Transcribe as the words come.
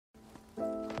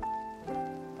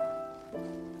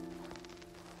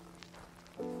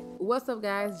What's up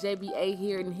guys, JBA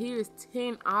here, and here's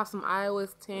 10 awesome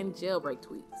iOS 10 jailbreak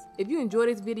tweaks. If you enjoyed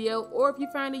this video or if you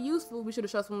find it useful, be sure to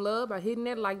show some love by hitting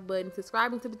that like button,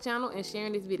 subscribing to the channel, and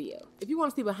sharing this video. If you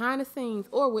want to see behind the scenes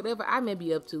or whatever I may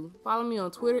be up to, follow me on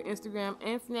Twitter, Instagram,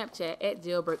 and Snapchat at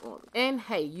jailbreak. And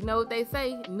hey, you know what they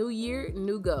say, new year,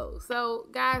 new goals. So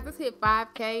guys, let's hit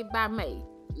 5K by May.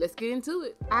 Let's get into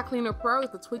it. iCleaner Pro is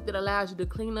the tweak that allows you to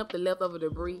clean up the leftover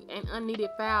debris and unneeded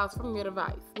files from your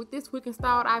device. With this tweak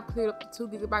installed, I've cleared up to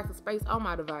 2 GB of space on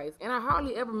my device, and I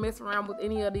hardly ever mess around with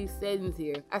any of these settings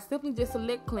here. I simply just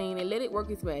select clean and let it work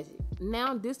its magic.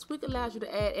 Now, this tweak allows you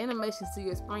to add animations to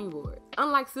your springboard.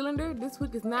 Unlike Cylinder, this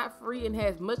tweak is not free and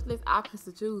has much less options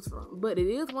to choose from, but it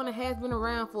is one that has been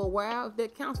around for a while if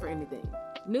that counts for anything.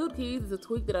 Nude Keys is a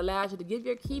tweak that allows you to give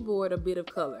your keyboard a bit of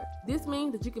color. This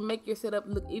means that you can make your setup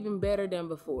look even better than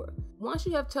before. Once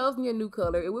you have chosen your new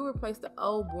color, it will replace the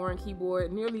old boring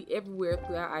keyboard nearly everywhere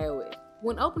throughout iOS.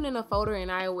 When opening a folder in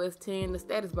iOS 10, the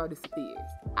status bar disappears.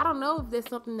 I don't know if that's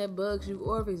something that bugs you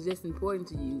or if it's just important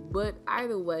to you, but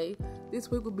either way, this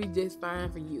tweak will be just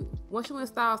fine for you. Once you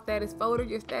install Status Folder,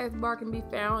 your status bar can be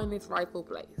found in its rightful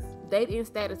place. Date in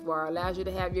Status Bar allows you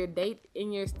to have your date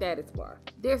in your status bar.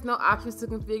 There's no options to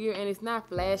configure and it's not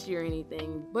flashy or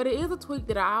anything, but it is a tweak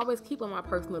that I always keep on my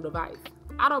personal device.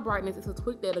 Auto brightness is a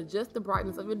tweak that adjusts the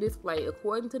brightness of your display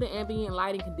according to the ambient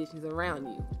lighting conditions around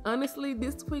you. Honestly,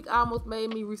 this tweak almost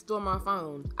made me restore my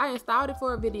phone. I installed it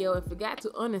for a video and forgot to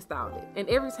uninstall it. And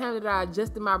every time that I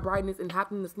adjusted my brightness and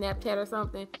hopped into Snapchat or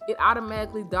something, it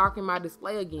automatically darkened my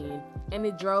display again, and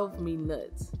it drove me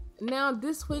nuts. Now,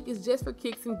 this tweak is just for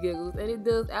kicks and giggles, and it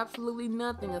does absolutely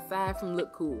nothing aside from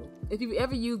look cool. If you've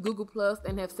ever used Google Plus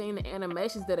and have seen the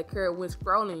animations that occur when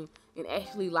scrolling and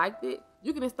actually liked it,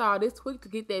 you can install this tweak to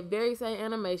get that very same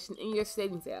animation in your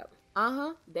settings app.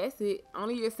 That's it,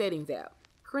 only your settings app.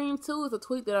 Cream 2 is a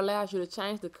tweak that allows you to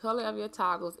change the color of your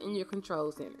toggles in your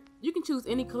control center. You can choose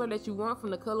any color that you want from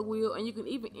the color wheel, and you can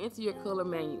even enter your color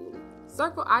manually.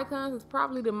 Circle icons is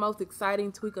probably the most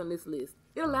exciting tweak on this list.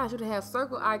 It allows you to have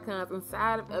circle icons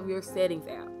inside of your settings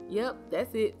app. Yep,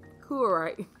 that's it. Cool,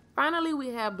 right? Finally, we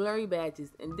have blurry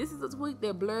badges, and this is a tweak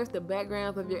that blurs the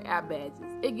backgrounds of your app badges.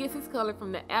 It gets its color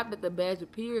from the app that the badge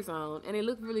appears on, and it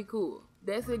looks really cool.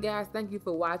 That's it guys, thank you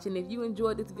for watching. If you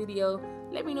enjoyed this video,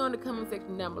 let me know in the comment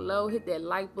section down below, hit that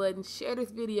like button, share this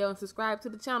video, and subscribe to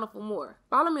the channel for more.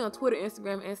 Follow me on Twitter,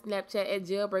 Instagram, and Snapchat at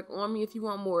Jailbreak if you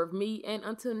want more of me, and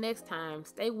until next time,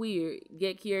 stay weird,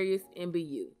 get curious, and be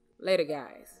you. Later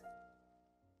guys.